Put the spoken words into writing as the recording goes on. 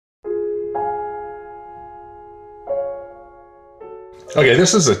Okay,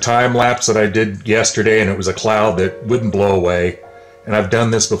 this is a time lapse that I did yesterday, and it was a cloud that wouldn't blow away. And I've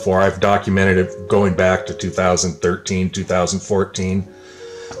done this before. I've documented it going back to 2013, 2014.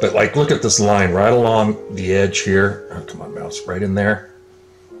 But like, look at this line right along the edge here. Oh, come on, mouse, right in there.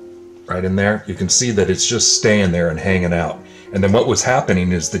 Right in there. You can see that it's just staying there and hanging out. And then what was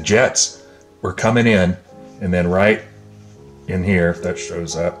happening is the jets were coming in, and then right in here, if that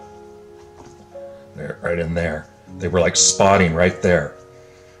shows up, there, right in there, they were like spotting right there.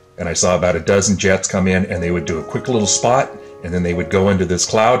 And I saw about a dozen jets come in, and they would do a quick little spot, and then they would go into this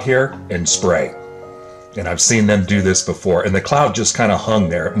cloud here and spray. And I've seen them do this before, and the cloud just kind of hung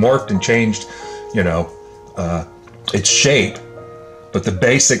there. It morphed and changed, you know, its shape, but the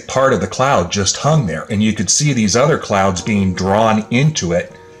basic part of the cloud just hung there. And you could see these other clouds being drawn into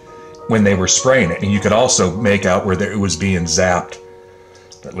it when they were spraying it. And you could also make out where it was being zapped.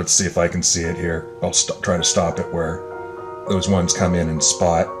 But let's see if I can see it here. I'll try to stop it where those ones come in and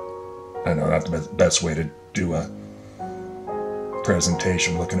spot. I know not the best way to do a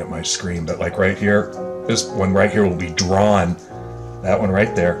presentation looking at my screen, but like right here, this one right here will be drawn. That one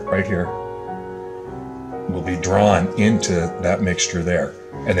right there, right here, will be drawn into that mixture there.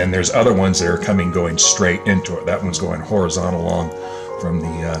 And then there's other ones that are going straight into it. That one's going horizontal along from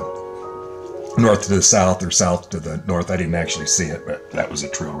the north to the south or south to the north. I didn't actually see it, but that was a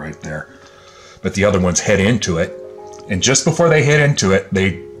trail right there. But the other ones head into it, and just before they head into it,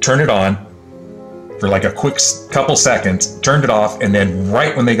 they turn it on for like a quick couple seconds, turned it off, and then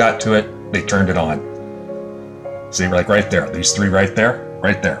right when they got to it, they turned it on. See, like right there, these three right there,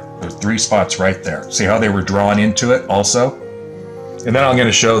 right there. There's three spots right there. See how they were drawn into it also? And then I'm going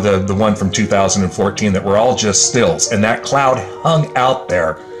to show the one from 2014 that were all just stills, and that cloud hung out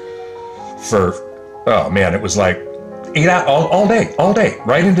there for, oh man, it was like 8 hours, all day,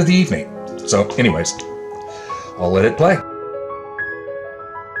 right into the evening. So anyways, I'll let it play.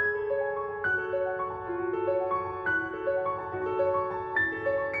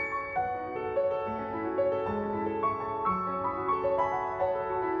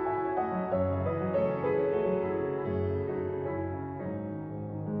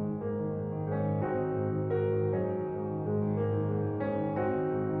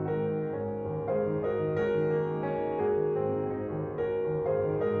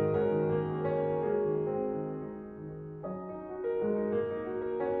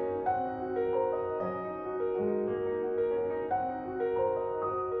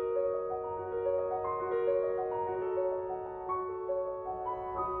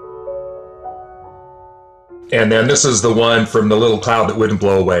 And then this is the one from the little cloud that wouldn't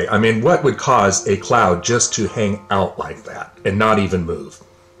blow away. I mean, what would cause a cloud just to hang out like that and not even move?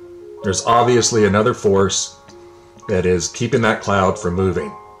 There's obviously another force that is keeping that cloud from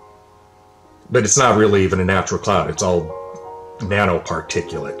moving. But it's not really even a natural cloud. It's all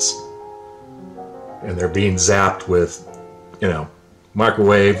nanoparticulates. And they're being zapped with, you know,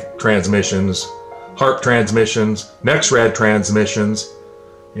 microwave transmissions, HARP transmissions, next-rad transmissions,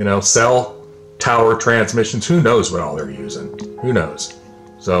 you know, cell tower transmissions. Who knows what all they're using? Who knows?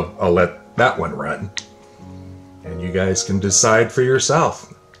 So I'll let that one run, and you guys can decide for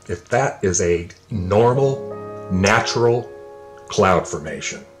yourself if that is a normal, natural cloud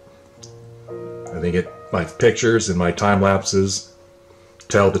formation. I think my pictures and my time lapses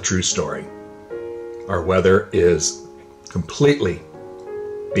tell the true story. Our weather is completely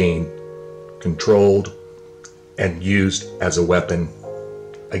being controlled and used as a weapon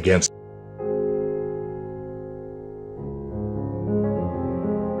against.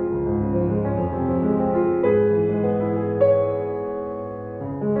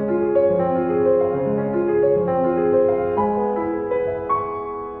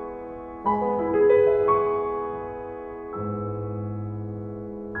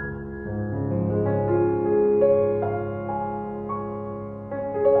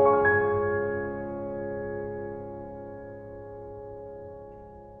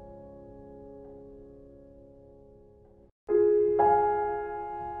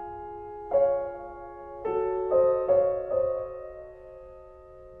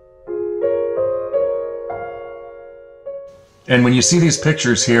 And when you see these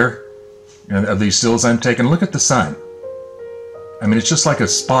pictures here of these stills I'm taking, look at the sun. I mean, it's just like a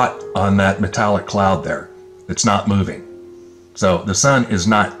spot on that metallic cloud there. It's not moving. So the sun is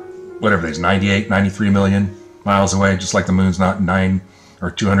not, whatever it is, 98, 93 million miles away, just like the moon's not 9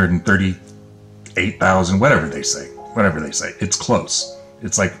 or 238,000, whatever they say. It's close.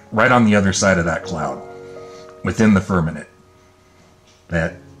 It's like right on the other side of that cloud, within the firmament,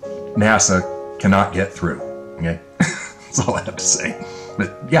 that NASA cannot get through. Okay? That's all I have to say.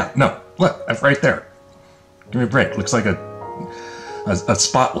 But yeah, no, look, right there. Give me a break. Looks like a a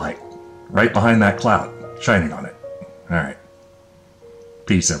spotlight right behind that cloud, shining on it. All right.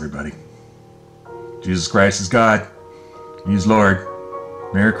 Peace, everybody. Jesus Christ is God. He's Lord.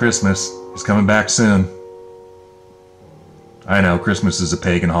 Merry Christmas. He's coming back soon. I know, Christmas is a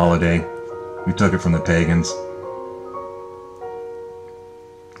pagan holiday. We took it from the pagans.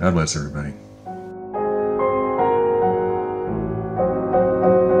 God bless everybody.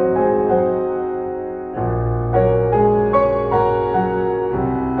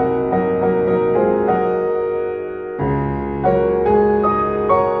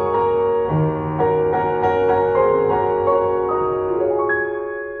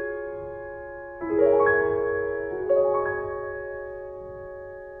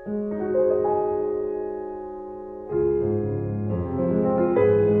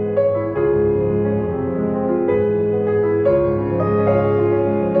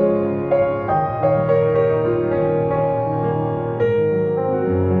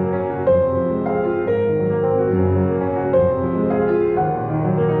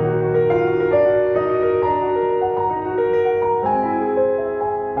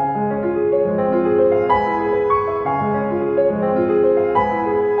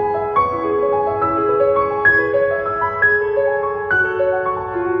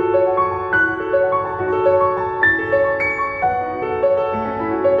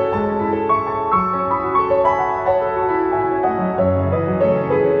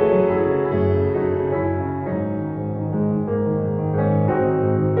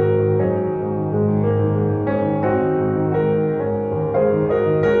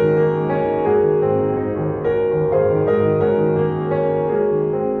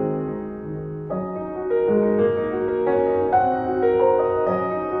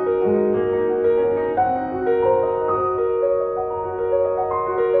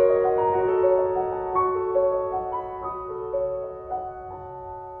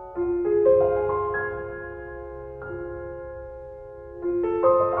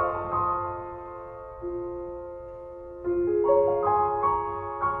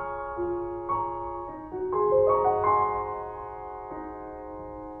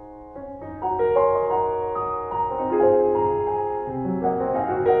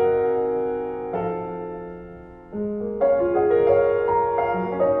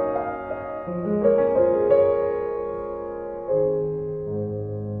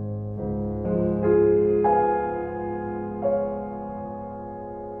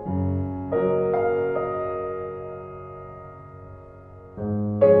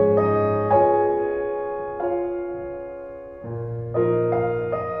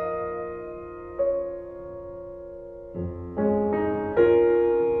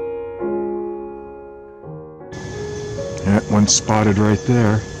 That one's spotted right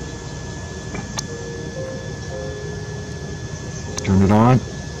there. Turned it on.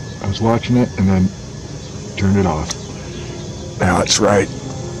 I was watching it and then turned it off. Now it's right.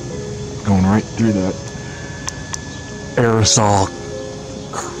 Going right through that aerosol.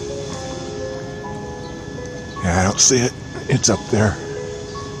 Yeah, I don't see it. It's up there.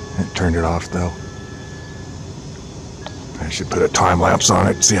 I turned it off though. I should put a time lapse on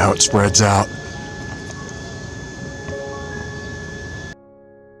it and see how it spreads out.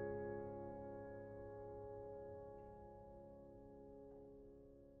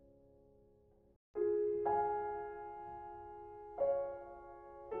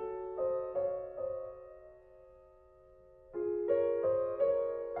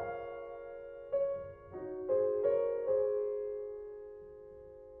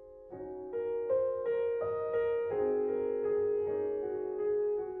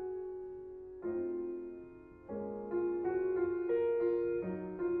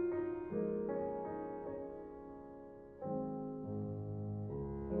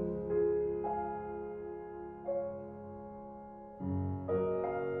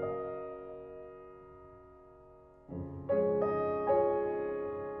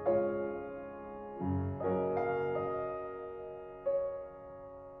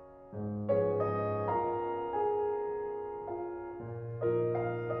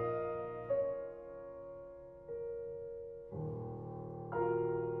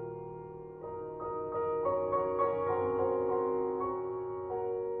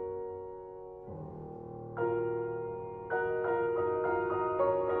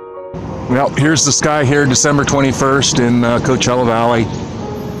 Well, here's the sky here, December 21st in Coachella Valley.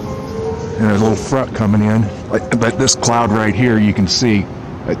 And there's a little front coming in. But this cloud right here, you can see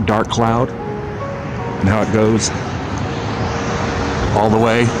that dark cloud and how it goes all the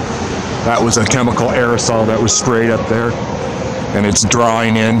way. That was a chemical aerosol that was sprayed up there. And it's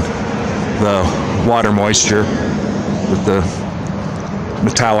drawing in the water moisture with the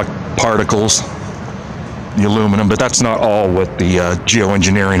metallic particles, the aluminum, but that's not all what the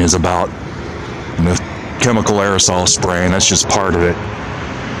geoengineering is about. And the chemical aerosol spraying, that's just part of it.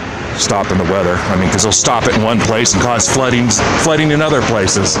 Stopping the weather. I mean, because they'll stop it in one place and cause flooding in other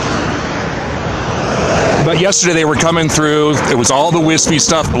places. But yesterday they were coming through. It was all the wispy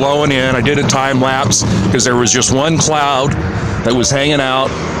stuff blowing in. I did a time lapse because there was just one cloud that was hanging out,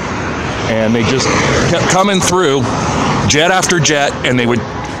 and they just kept coming through, jet after jet, and they would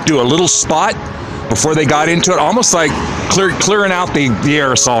do a little spot before they got into it, almost like clearing out the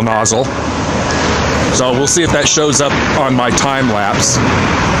aerosol nozzle. So we'll see if that shows up on my time lapse.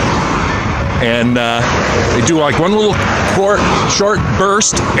 And they do like one little short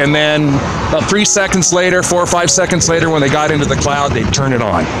burst, and then about 3 seconds later, 4 or 5 seconds later, when they got into the cloud, they'd turn it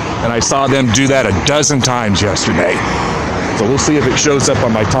on. And I saw them do that a dozen times yesterday. So we'll see if it shows up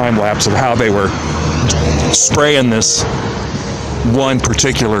on my time lapse of how they were spraying this one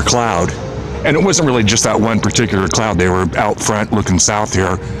particular cloud. And it wasn't really just that one particular cloud. They were out front looking south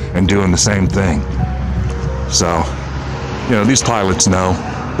here and doing the same thing. So, you know, these pilots know.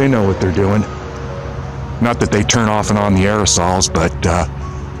 They know what they're doing. Not that they turn off and on the aerosols, but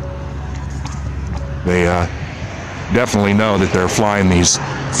they definitely know that they're flying these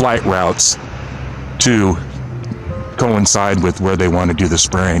flight routes to coincide with where they want to do the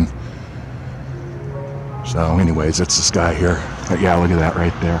spraying. So anyways, it's the sky here. But yeah, look at that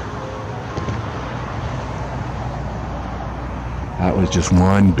right there. That was just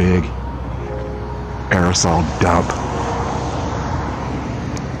one big aerosol dump.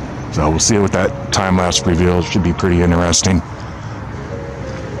 So we'll see what that time lapse reveals. Should be pretty interesting.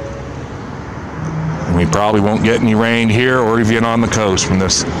 And we probably won't get any rain here or even on the coast from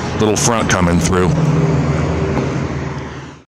this little front coming through.